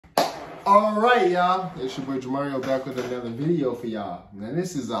Alright, y'all. It's your boy Jamario back with another video for y'all. Now,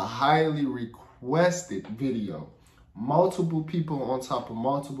 this is a highly requested video. Multiple people on top of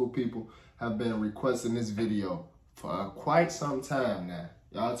multiple people have been requesting this video for quite some time now.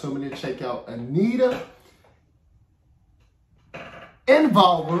 Y'all told me to check out Anitta,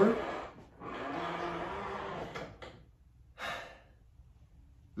 Envolver,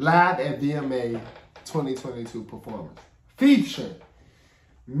 live at VMA 2022 performance, featuring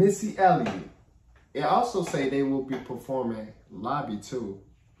Missy, Elliott. It also say they will be performing Lobby too.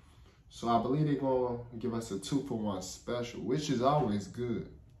 So I believe they're going to give us a 2-for-1 special, which is always good.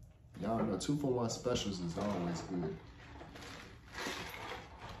 Y'all know 2-for-1 specials is always good.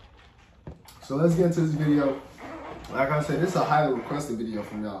 So let's get into this video. Like I said, this is a highly requested video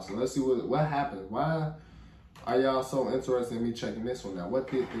from y'all. So let's see what happened. Why are y'all so interested in me checking this one out?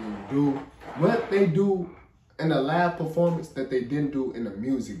 What did they do? What they do in the live performance that they didn't do in the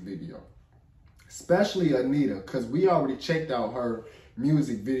music video? Especially Anitta, because we already checked out her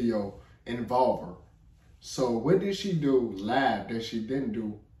music video, Envolver. So what did she do live that she didn't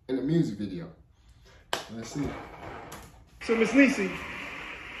do in the music video? Let's see. So Miss Missy,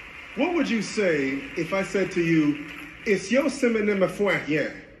 what would you say if I said to you, "It's your semaine me font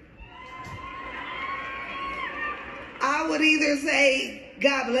rien"? I would either say,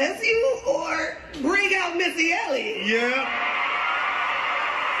 "God bless you," or bring out Missy Elliott. Yeah,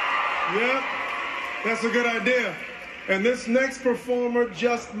 that's a good idea. And this next performer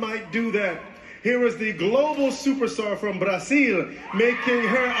just might do that. Here is the global superstar from Brazil making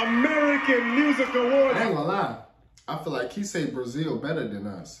her American Music Award. I ain't gonna lie. I feel like he say Brazil better than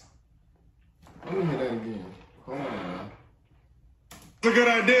us. Let me hear that again. Hold on now. It's a good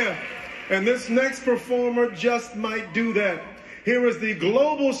idea. And this next performer just might do that. Here is the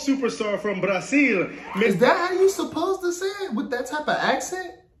global superstar from Brazil. Is that how you supposed to say it? With that type of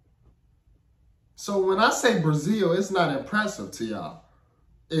accent? So when I say Brazil, it's not impressive to y'all,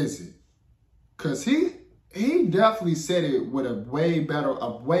 is it? Cause he definitely said it with a way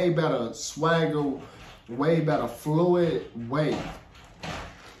better swagger, way better fluid way.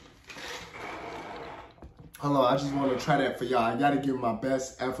 Hold on, I just want to try that for y'all. I gotta give my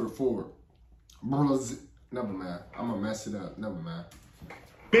best effort for it. Brazil. Never mind. I'm gonna mess it up. Never mind.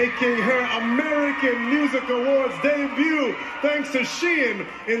 Making her American Music Awards debut, thanks to Shein,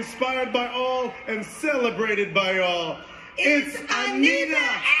 inspired by all and celebrated by all. It's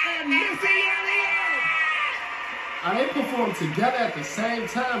Anitta and Missy Elliott! Are they performing together at the same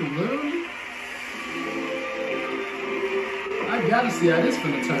time, literally? I gotta see how this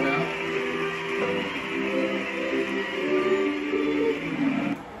gonna turn out.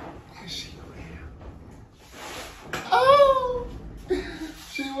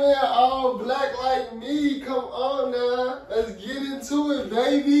 All black like me. Come on now. Let's get into it,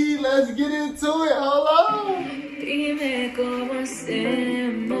 baby. Let's get into it. Hold on. Dime cómo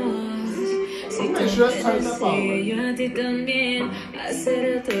hacemos. Si Make sure it's turned up all right. yo a ti también.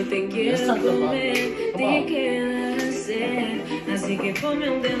 Hacer esto te quiero comer. Di qué vas a hacer. Así que ponme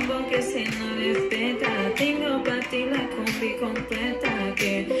un dembow que se no respeta. Tengo para ti la combi completa.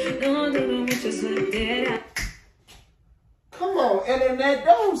 Que no duro mucho soltera. Come on, internet,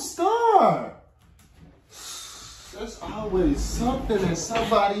 don't start. There's always something that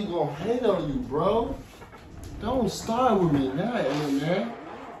somebody gonna hate on you, bro. Don't start with me now, internet.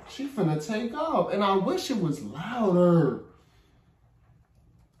 She finna take off, and I wish it was louder.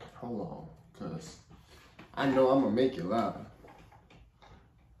 Hold on, cause I know I'm gonna make it louder.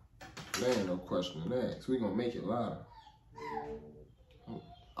 There ain't no question of that, cause we gonna make it louder.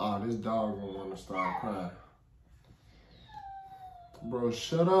 Oh, this dog gonna wanna start crying. Bro,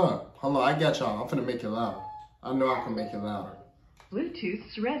 shut up. Hold on, I got y'all. I'm finna make it louder. I know I can make it louder.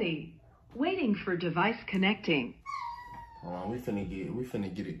 Bluetooth's ready. Waiting for device connecting. Hold on, we finna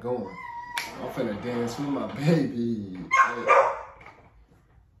get it going. I'm finna dance with my baby.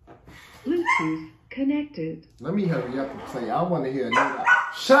 Bluetooth connected. Let me hurry up and play. I wanna hear Anitta.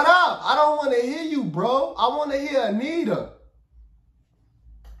 Shut up! I don't wanna hear you, bro. I wanna hear Anitta.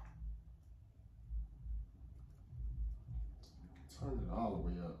 Turn it all the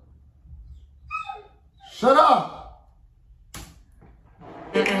way up. Shut up!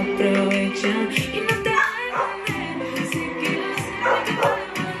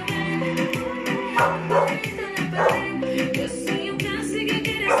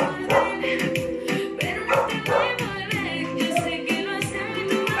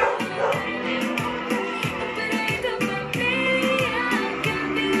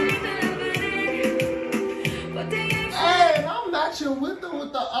 Hey, I'm matching with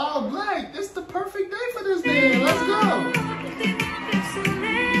the all black. This is the perfect day for this day. Let's go.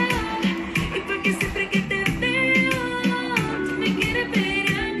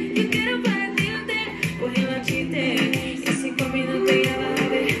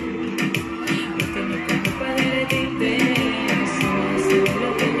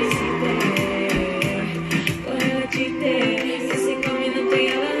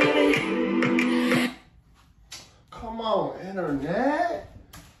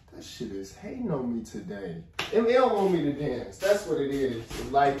 today. It don't want me to dance. That's what it is.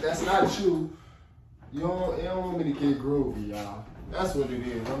 Like, that's not you. It don't want me to get groovy, y'all. That's what it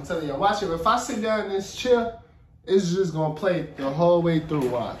is. I'm telling you, watch it. If I sit down in this chair, it's just gonna play the whole way through.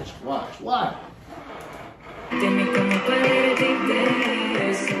 Watch. Dime cómo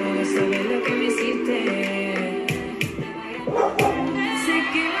perderte, solo saber lo que me hiciste. Sé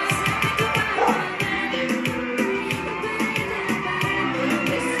que vas a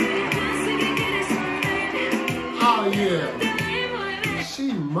oh yeah.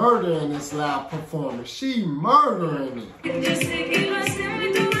 She murdering this live performance. She murdering it. yo sé que lo hacemos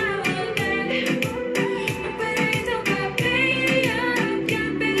y tú vas a volver. Pegadito a pegadito, ya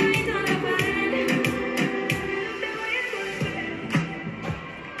pegadito a la pared.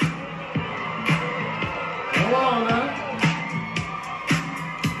 Come on now.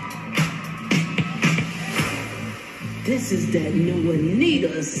 This is that new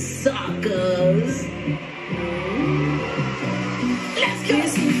Anitta suckers. Let's go.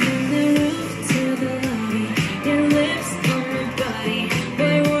 Kiss me from the roof to the lobby. Your lips on my body,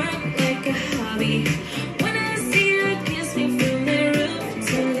 boy, work like a hobby. When I see you, kiss me from the roof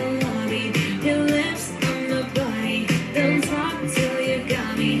to the lobby. Your lips on my body, don't talk till you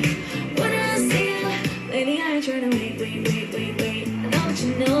got me. When I see you, lady, I ain't tryna wait. Don't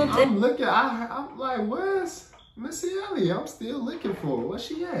you know that? I'm looking. I'm like, where's Missy Elliott? I'm still looking for her. Where's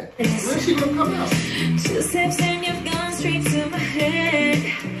she at? Where's she gonna come out? 2 steps and you've gone straight to my head.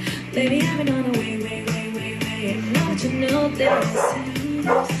 Lady, I've been on the way. Don't you know this?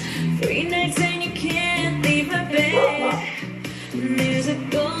 3 nights and you can't leave my bed. There's a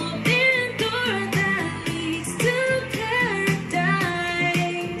golden door that leads to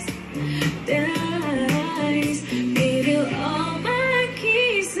paradise. Gave you all my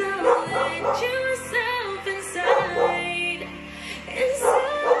keys, so let yourself inside.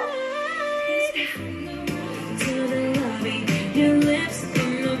 To the lobby, your lips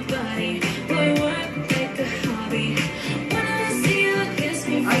on my body, boy, work like a hobby. When I see you, kiss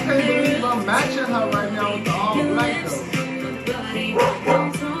me I can't believe I'm matching her right now with the all black though. on my body,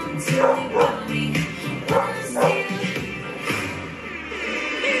 don't talk till you got me. When I see you,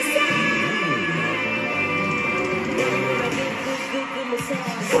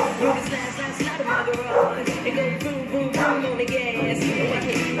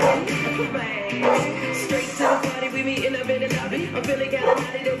 Straight to the party, we meeting up in the lobby. I'm feeling kinda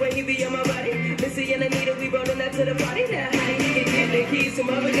naughty the way he be on my body. Missy and Anitta, we rolling out to the party. Now how you can get the keys to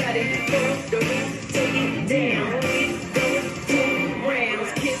my Bugatti? Girl, the roof, take it down. It's going 2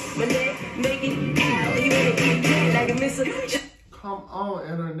 rounds. Kiss my neck, make it out. You wanna get that like a missile? Come on,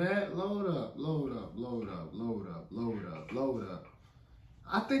 internet. Load up.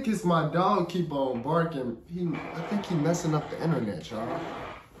 I think it's my dog keep on barking. I think he messing up the internet, y'all.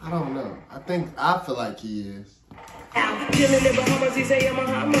 I don't know. I feel like he is. Chillin' in Bahamas, he say I'm a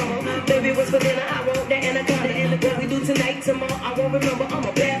hot mama. Baby, what's for dinner? I want that anaconda. And what we do tonight, tomorrow, I won't remember. I'm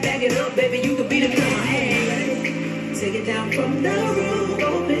a bag it up, baby. You could be the drummer. Hey, take it down from the roof,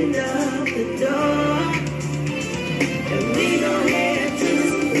 open up the door, and we gon' head to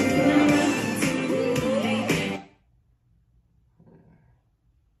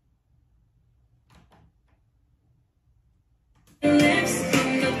the lips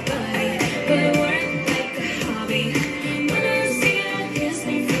on my body, boy, work like a hobby. When I see you, kiss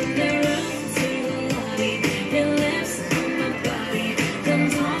me from the roof to the lobby. Your lips on my body, don't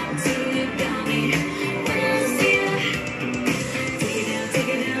talk till you got me. When I see you, take it down from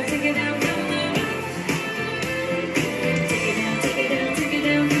the roof. Take it down from the roof. Take it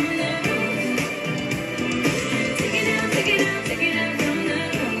down from the roof. Take it down from the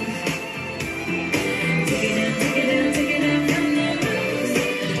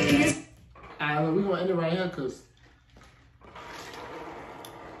roof. Alright, we're gonna end it right here because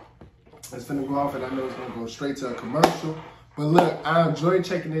it's finna go off and I know it's gonna go straight to a commercial. But look, I enjoyed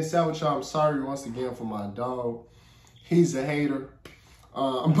checking this out with y'all. I'm sorry once again for my dog. He's a hater.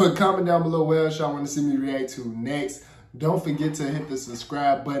 But comment down below what else y'all want to see me react to next. Don't forget to hit the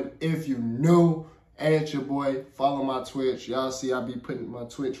subscribe button if you're new. Add your boy, follow my Twitch. Y'all see I be putting my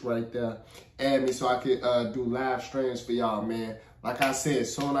Twitch right there. Add me so I could do live streams for y'all, man. Like I said,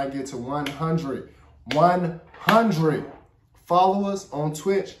 soon I get to 100 followers on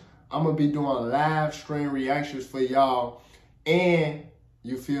Twitch, I'm going to be doing live stream reactions for y'all. And,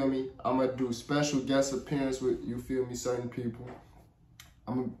 you feel me, I'm going to do special guest appearance with, you feel me, certain people.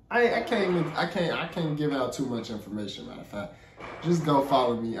 I can't give out too much information, matter of fact. Just go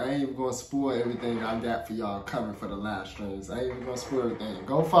follow me. I ain't even gonna spoil everything I got for y'all coming for the live streams. I ain't even gonna spoil everything.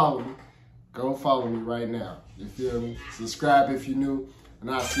 Go follow me. Go follow me right now. You feel me? Subscribe if you're new.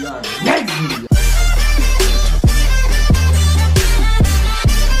 And I'll see y'all in the next video.